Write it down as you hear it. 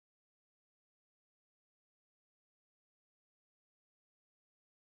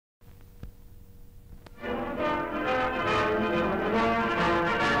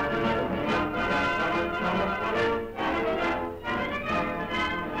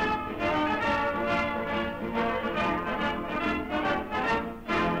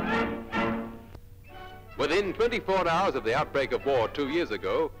Within 24 hours of the outbreak of war 2 years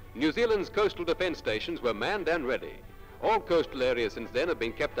ago, New Zealand's coastal defence stations were manned and ready. All coastal areas since then have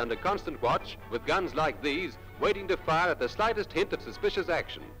been kept under constant watch, with guns like these waiting to fire at the slightest hint of suspicious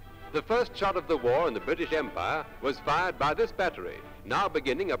action. The first shot of the war in the British Empire was fired by this battery, now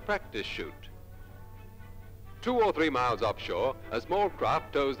beginning a practice shoot. 2 or 3 miles offshore, a small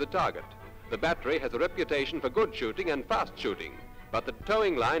craft tows the target. The battery has a reputation for good shooting and fast shooting, but the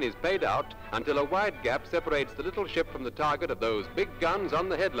towing line is paid out until a wide gap separates the little ship from the target of those big guns on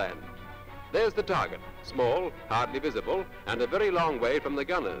the headland. There's the target, small, hardly visible, and a very long way from the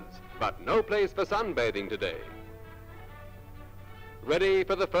gunners, but no place for sunbathing today. Ready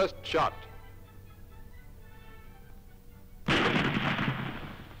for the first shot.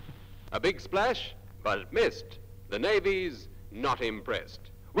 A big splash, but it missed. The Navy's not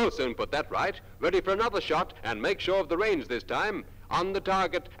impressed. We'll soon put that right. Ready for another shot, and make sure of the range this time. On the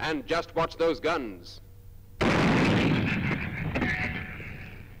target, and just watch those guns.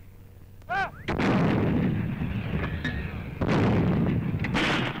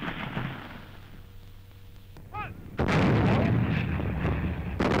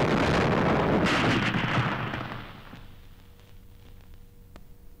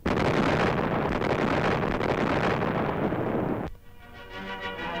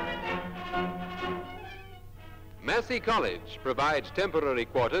 Massey College provides temporary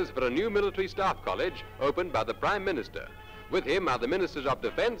quarters for a new military staff college opened by the Prime Minister. With him are the Ministers of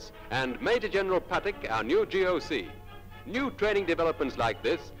Defence and Major General Patrick, our new GOC. New training developments like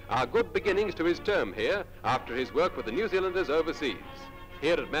this are good beginnings to his term here after his work with the New Zealanders overseas.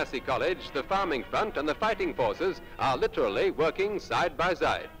 Here at Massey College, the farming front and the fighting forces are literally working side by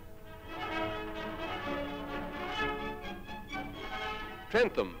side.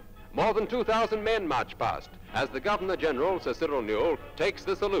 Trentham, more than 2,000 men march past as the Governor-General, Sir Cyril Newell, takes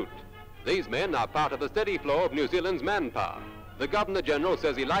the salute. These men are part of the steady flow of New Zealand's manpower. The Governor-General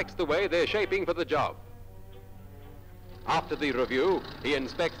says he likes the way they're shaping for the job. After the review, he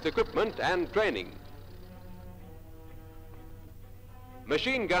inspects equipment and training.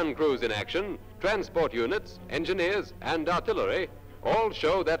 Machine gun crews in action, transport units, engineers and artillery all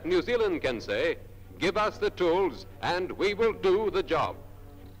show that New Zealand can say, "Give us the tools and we will do the job."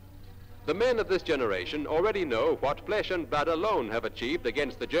 The men of this generation already know what flesh and blood alone have achieved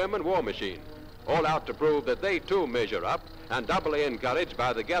against the German war machine. All out to prove that they too measure up, and doubly encouraged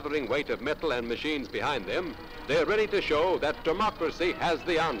by the gathering weight of metal and machines behind them, they're ready to show that democracy has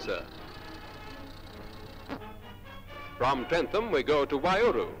the answer. From Trentham we go to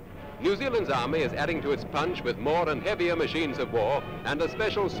Waiouru. New Zealand's army is adding to its punch with more and heavier machines of war, and a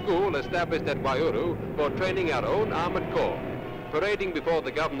special school established at Waiouru for training our own armoured corps. Parading before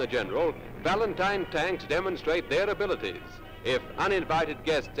the Governor-General, Valentine tanks demonstrate their abilities. If uninvited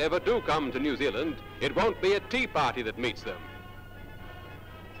guests ever do come to New Zealand, it won't be a tea party that meets them.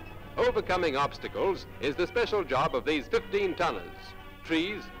 Overcoming obstacles is the special job of these 15-tonners.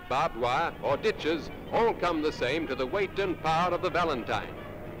 Trees, barbed wire, or ditches all come the same to the weight and power of the Valentine.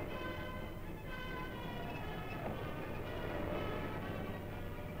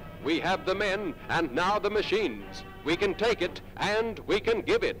 We have the men, and now the machines. We can take it, and we can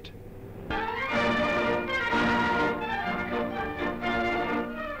give it.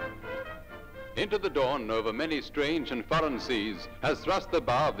 Into the dawn over many strange and foreign seas has thrust the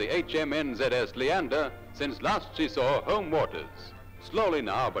bow of the H.M.S. Leander since last she saw home waters. Slowly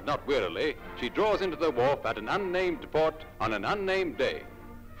now, but not wearily, she draws into the wharf at an unnamed port on an unnamed day.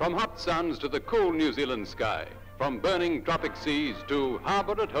 From hot suns to the cool New Zealand sky, from burning tropic seas to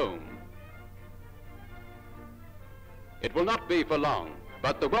harbour at home. It will not be for long,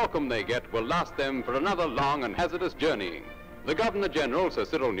 but the welcome they get will last them for another long and hazardous journeying. The Governor-General, Sir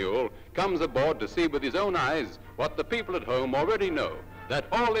Cyril Newell, comes aboard to see with his own eyes what the people at home already know, that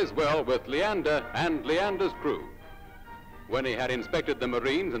all is well with Leander and Leander's crew. When he had inspected the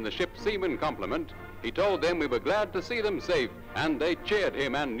Marines and the ship's seaman complement, he told them we were glad to see them safe, and they cheered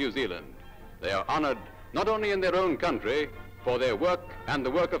him and New Zealand. They are honoured not only in their own country, for their work and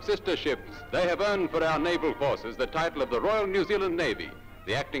the work of sister ships. They have earned for our naval forces the title of the Royal New Zealand Navy.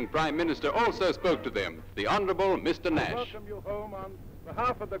 The acting Prime Minister also spoke to them, the Honourable Mr. Nash. I welcome you home on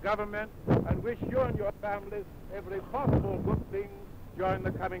behalf of the government and wish you and your families every possible good thing during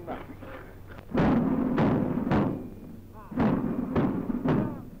the coming months.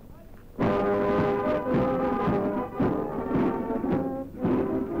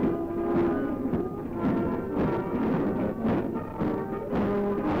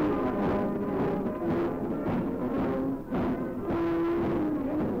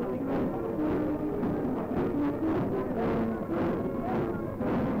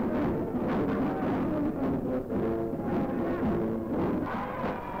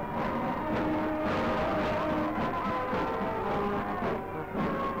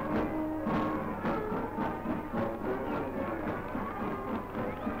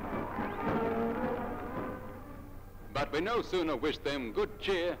 But we no sooner wished them good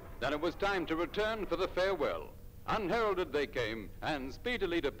cheer than it was time to return for the farewell. Unheralded they came and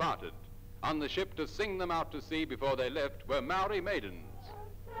speedily departed. On the ship to sing them out to sea before they left were Maori maidens.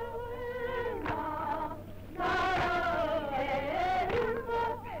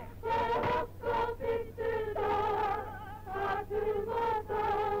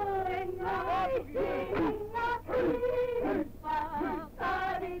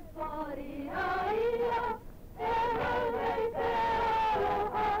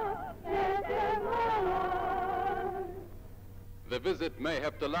 The visit may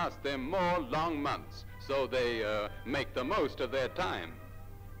have to last them more long months, so they make the most of their time.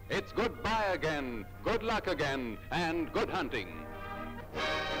 It's goodbye again, good luck again, and good hunting.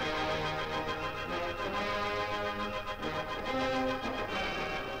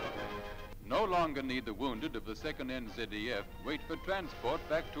 No longer need the wounded of the 2nd N.Z.E.F. wait for transport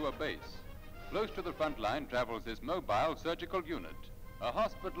back to a base. Close to the front line travels this mobile surgical unit, a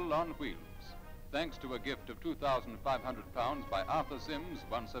hospital on wheels. Thanks to a gift of £2,500 by Arthur Sims,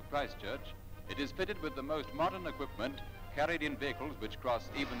 once of Christchurch, it is fitted with the most modern equipment carried in vehicles which cross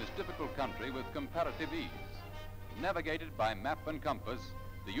even this difficult country with comparative ease. Navigated by map and compass,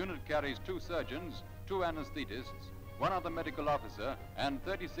 the unit carries 2 surgeons, 2 anesthetists, 1 other medical officer, and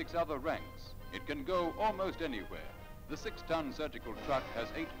 36 other ranks. It can go almost anywhere. The 6-ton surgical truck has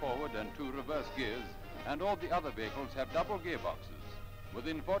 8 forward and 2 reverse gears, and all the other vehicles have double gearboxes.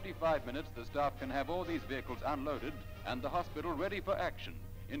 Within 45 minutes, the staff can have all these vehicles unloaded and the hospital ready for action.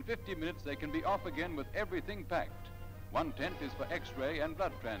 In 50 minutes, they can be off again with everything packed. 1 tent is for X-ray and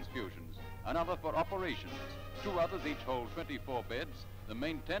blood transfusions, another for operations. 2 others each hold 24 beds. The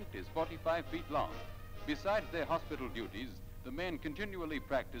main tent is 45 feet long. Besides their hospital duties, the men continually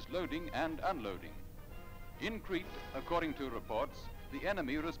practice loading and unloading. In Crete, according to reports, the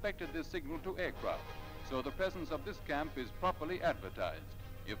enemy respected this signal to aircraft, so the presence of this camp is properly advertised.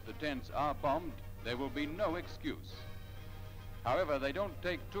 If the tents are bombed, there will be no excuse. However, they don't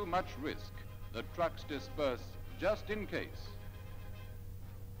take too much risk. The trucks disperse just in case.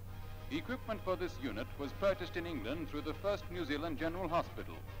 Equipment for this unit was purchased in England through the 1st New Zealand General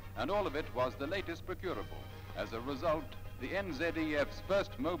Hospital, and all of it was the latest procurable. As a result, the N.Z.E.F's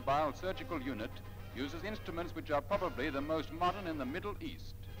first mobile surgical unit uses instruments which are probably the most modern in the Middle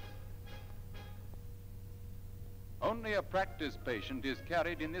East. Only a practice patient is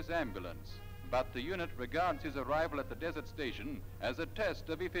carried in this ambulance, but the unit regards his arrival at the desert station as a test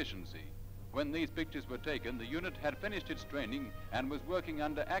of efficiency. When these pictures were taken, the unit had finished its training and was working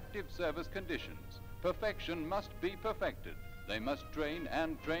under active service conditions. Perfection must be perfected. They must train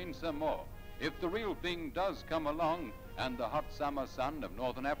and train some more. If the real thing does come along and the hot summer sun of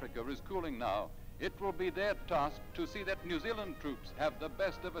Northern Africa is cooling now, it will be their task to see that New Zealand troops have the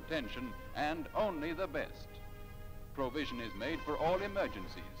best of attention and only the best. Provision is made for all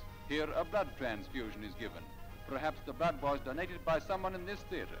emergencies. Here a blood transfusion is given. Perhaps the blood was donated by someone in this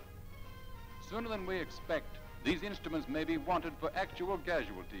theater. Sooner than we expect, these instruments may be wanted for actual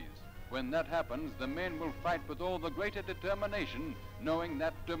casualties. When that happens, the men will fight with all the greater determination, knowing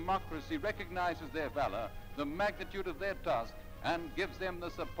that democracy recognizes their valor, the magnitude of their task, and gives them the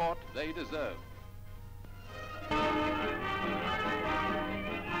support they deserve.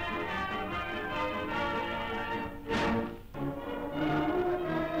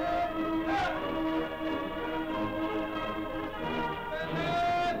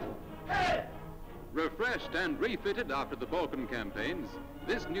 Refreshed and refitted after the Balkan campaigns,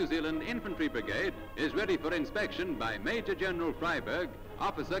 this New Zealand Infantry Brigade is ready for inspection by Major General Freiberg,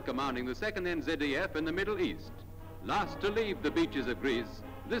 officer commanding the 2nd N.Z.E.F. in the Middle East. Last to leave the beaches of Greece,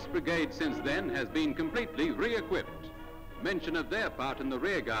 this brigade since then has been completely re-equipped. Mention of their part in the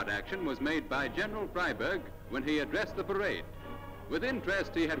rearguard action was made by General Freiberg when he addressed the parade. With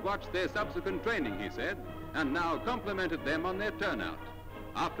interest, he had watched their subsequent training, he said, and now complimented them on their turnout.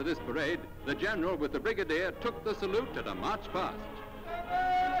 After this parade, the General with the Brigadier took the salute at a march past.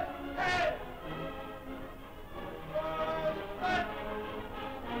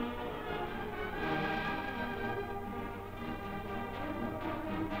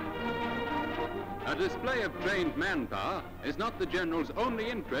 A display of trained manpower is not the General's only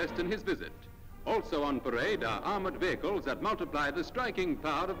interest in his visit. Also on parade are armored vehicles that multiply the striking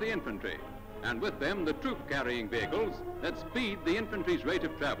power of the infantry, and with them the troop-carrying vehicles that speed the infantry's rate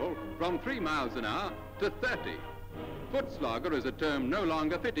of travel from 3 miles an hour to 30. Footslogger is a term no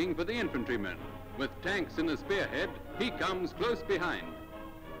longer fitting for the infantryman. With tanks in the spearhead, he comes close behind.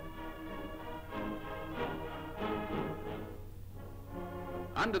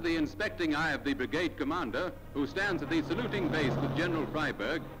 Under the inspecting eye of the brigade commander, who stands at the saluting base with General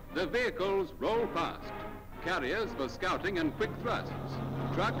Freiberg, the vehicles roll past. carriers for scouting and quick thrusts,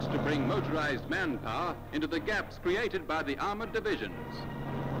 trucks to bring motorized manpower into the gaps created by the armored divisions.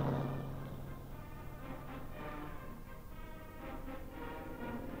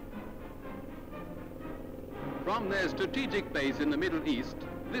 From their strategic base in the Middle East,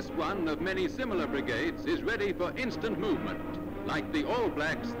 this one of many similar brigades is ready for instant movement. Like the All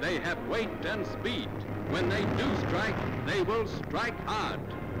Blacks, they have weight and speed. When they do strike, they will strike hard.